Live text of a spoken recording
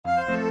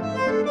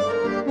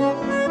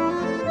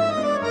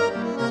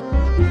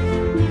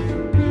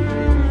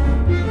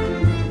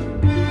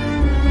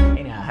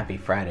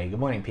Friday. Good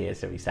morning,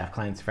 PSW staff,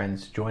 clients,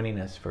 friends joining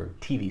us for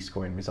TV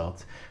scoring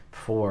results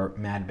for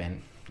Mad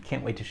Men.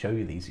 Can't wait to show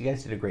you these. You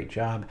guys did a great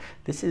job.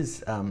 This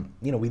is,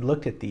 we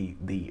looked at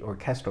the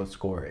orchestral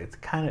score. It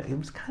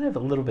was kind of a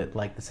little bit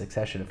like The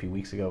Succession a few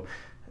weeks ago,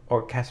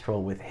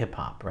 orchestral with hip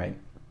hop, right?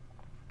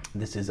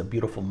 This is A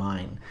Beautiful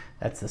Mind.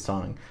 That's the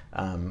song,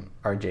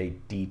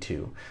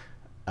 RJD2.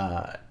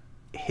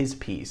 His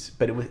piece,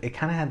 but it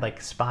kind of had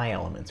like spy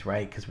elements,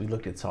 right? Because we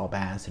looked at Saul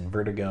Bass and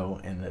Vertigo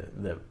and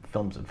the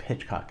films of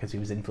Hitchcock, because he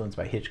was influenced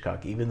by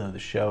Hitchcock, even though the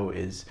show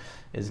is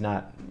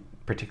not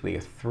particularly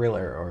a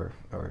thriller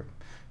or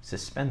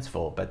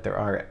suspenseful, but there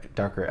are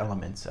darker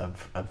elements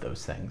of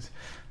those things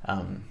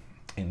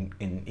in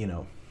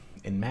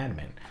Mad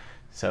Men.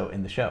 So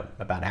in the show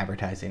about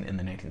advertising in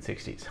the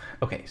 1960s.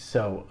 Okay,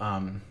 so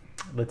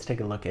let's take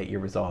a look at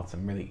your results. I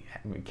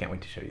can't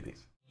wait to show you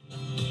these.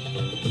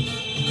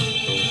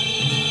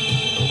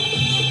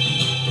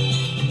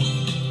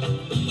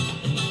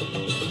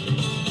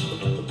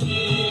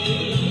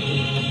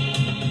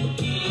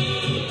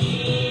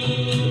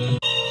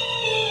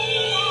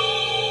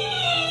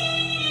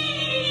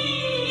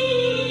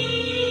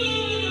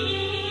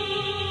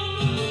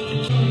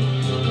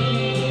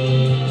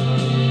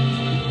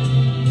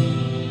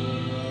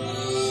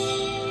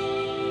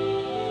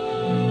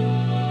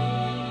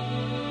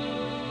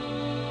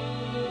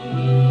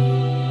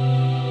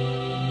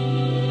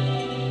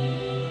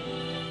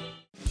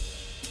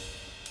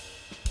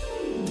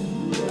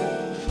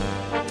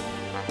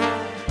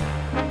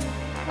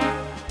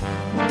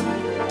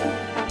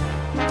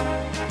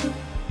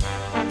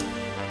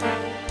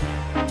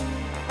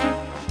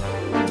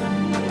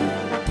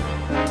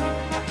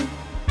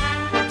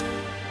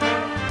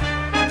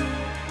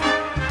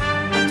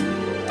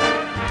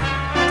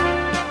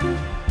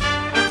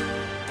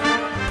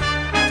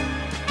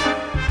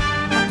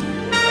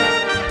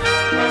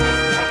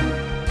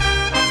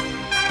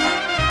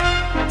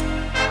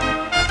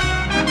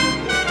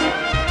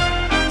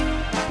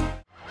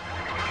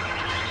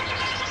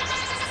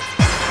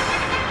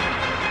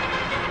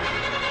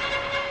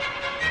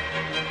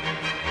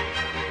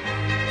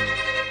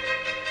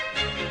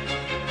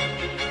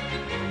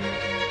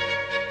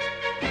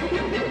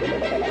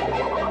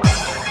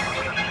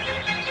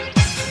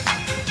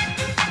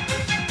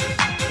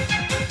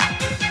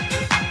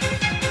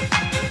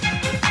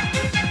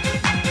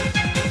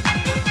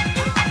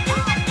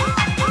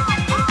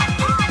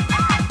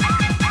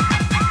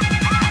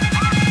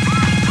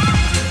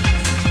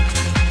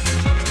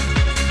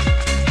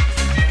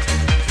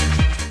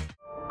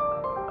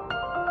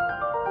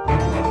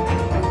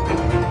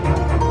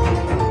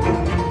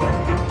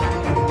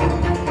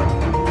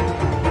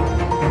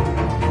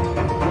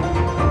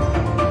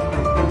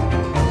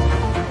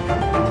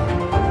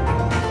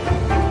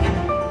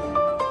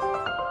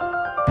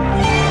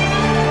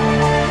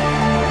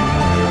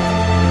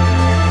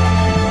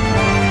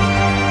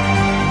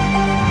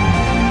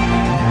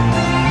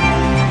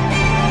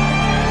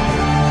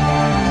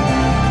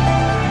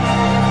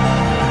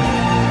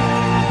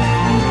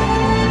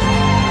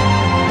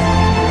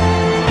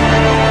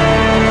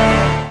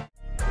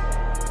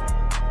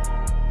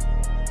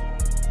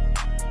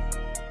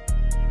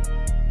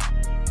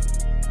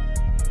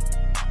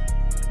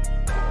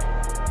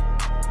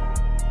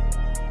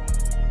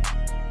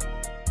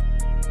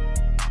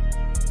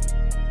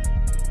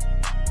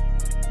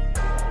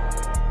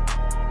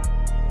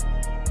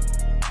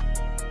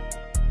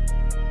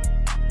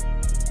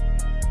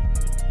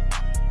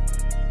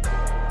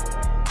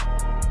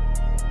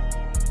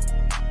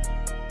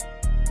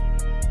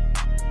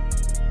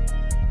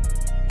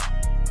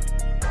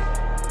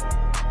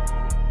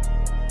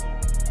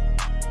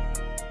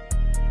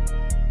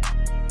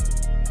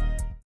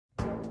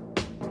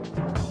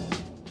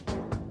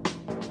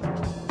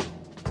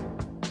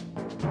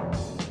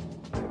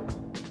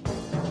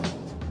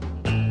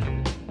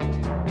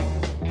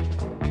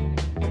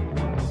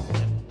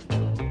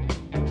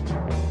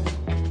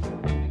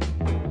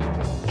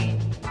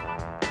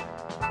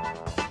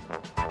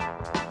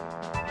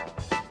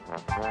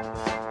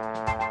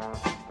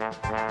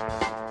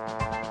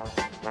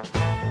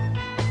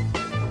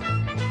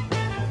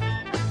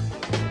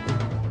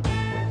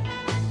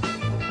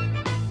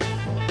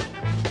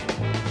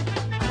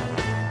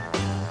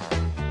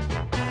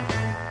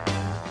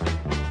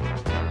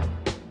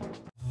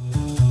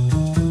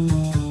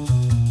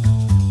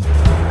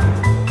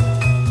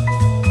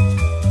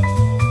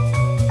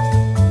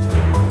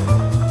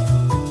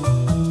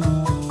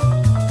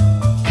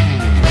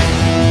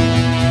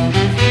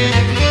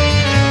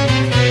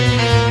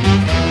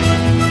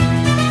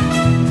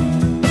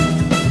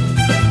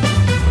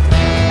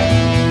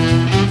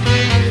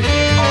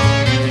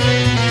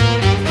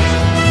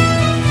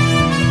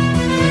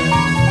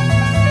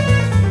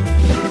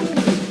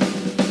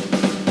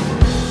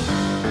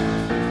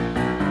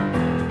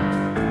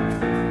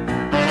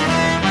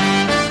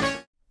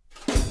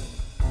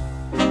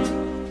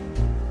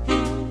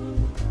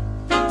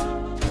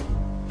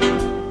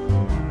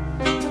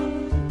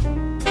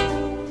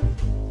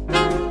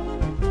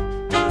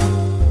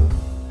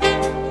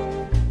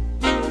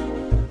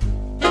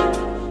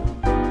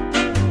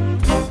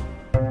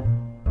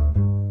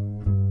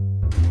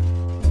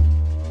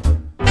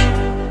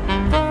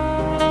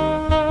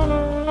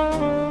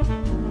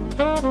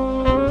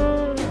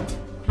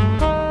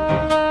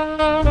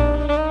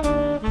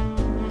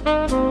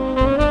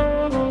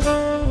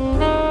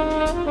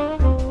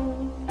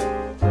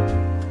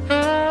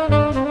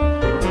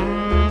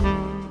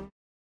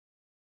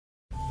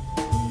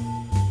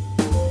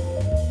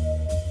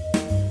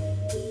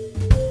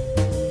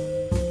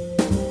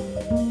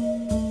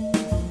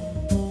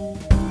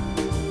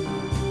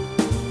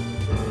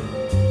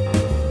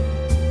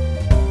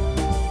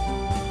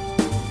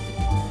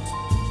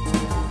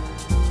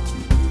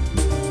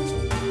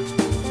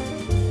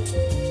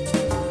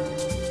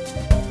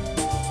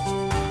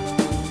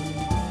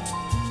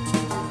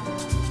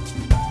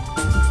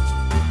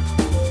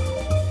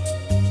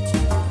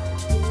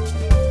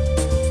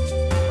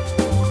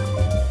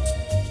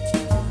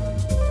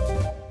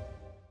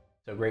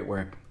 great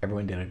work.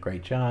 Everyone did a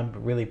great job.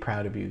 Really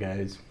proud of you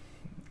guys.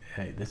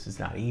 This is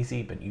not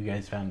easy, but you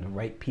guys found the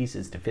right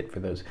pieces to fit for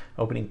those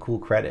opening cool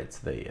credits,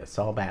 the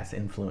Saul Bass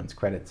influence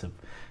credits of,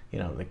 you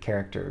know, the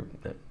character,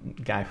 the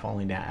guy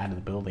falling down out of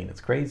the building. It's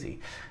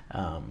crazy.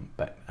 Yeah,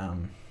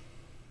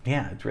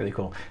 it's really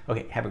cool.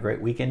 Okay, have a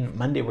great weekend.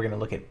 Monday, we're going to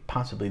look at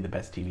possibly the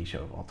best TV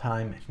show of all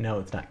time. No,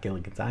 it's not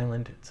Gilligan's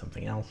Island. It's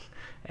something else.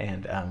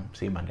 And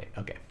see you Monday.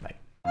 Okay, bye.